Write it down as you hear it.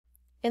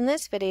In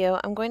this video,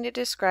 I'm going to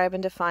describe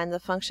and define the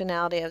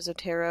functionality of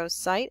Zotero's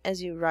Cite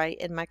as you write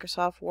in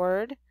Microsoft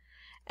Word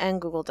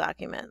and Google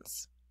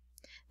Documents.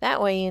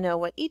 That way you know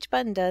what each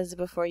button does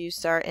before you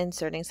start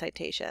inserting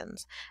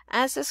citations.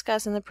 As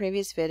discussed in the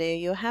previous video,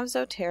 you'll have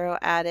Zotero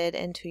added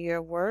into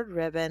your Word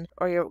ribbon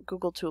or your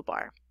Google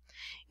toolbar.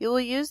 You will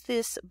use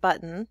this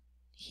button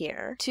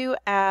here to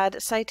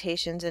add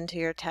citations into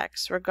your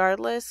text,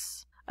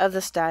 regardless of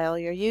the style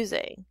you're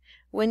using.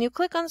 When you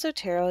click on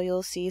Zotero,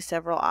 you'll see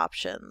several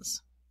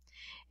options.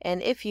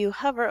 And if you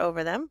hover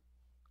over them,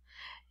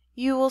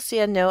 you will see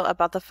a note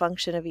about the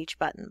function of each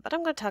button, but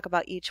I'm going to talk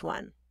about each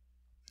one.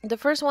 The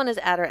first one is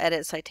Add or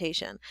Edit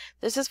Citation.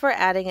 This is for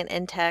adding an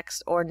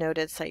in-text or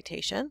noted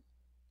citation.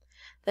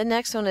 The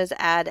next one is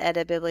Add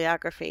Edit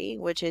Bibliography,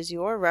 which is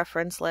your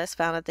reference list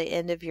found at the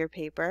end of your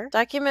paper.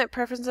 Document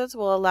Preferences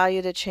will allow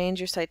you to change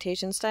your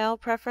citation style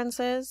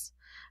preferences.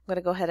 I'm going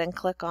to go ahead and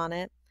click on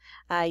it.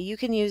 You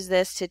can use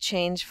this to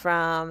change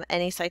from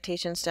any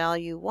citation style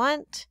you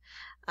want,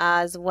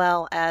 as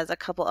well as a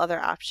couple other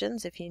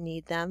options if you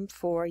need them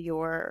for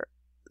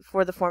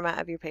the format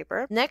of your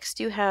paper. Next,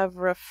 you have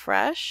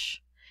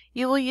Refresh.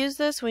 You will use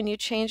this when you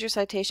change your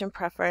citation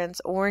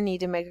preference or need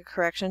to make a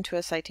correction to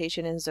a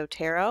citation in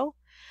Zotero.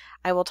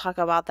 I will talk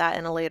about that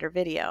in a later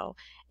video.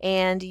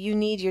 And you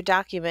need your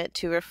document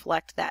to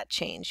reflect that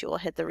change. You will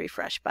hit the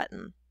refresh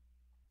button.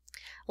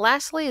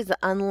 Lastly is the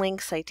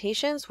Unlink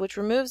Citations, which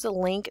removes a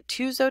link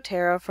to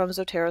Zotero from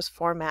Zotero's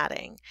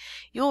formatting.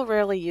 You will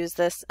rarely use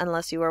this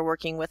unless you are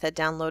working with a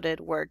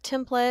downloaded Word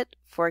template,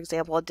 for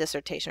example, a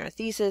dissertation or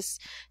thesis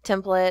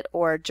template,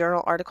 or a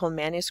journal article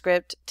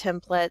manuscript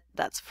template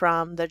that's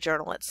from the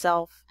journal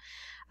itself.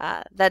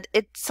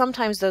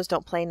 Sometimes those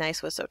don't play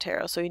nice with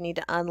Zotero, so you need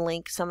to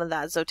unlink some of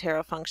that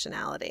Zotero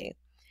functionality.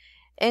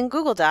 In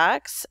Google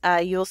Docs,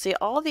 you'll see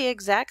all the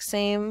exact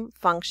same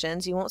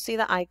functions. You won't see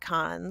the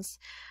icons.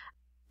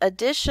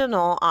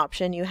 Additional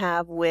option you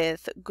have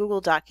with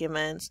Google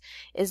Documents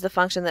is the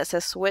function that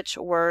says Switch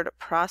Word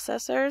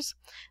Processors.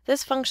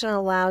 This function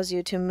allows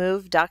you to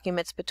move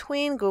documents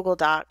between Google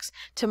Docs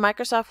to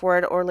Microsoft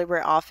Word or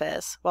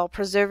LibreOffice while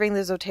preserving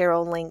the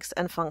Zotero links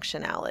and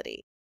functionality.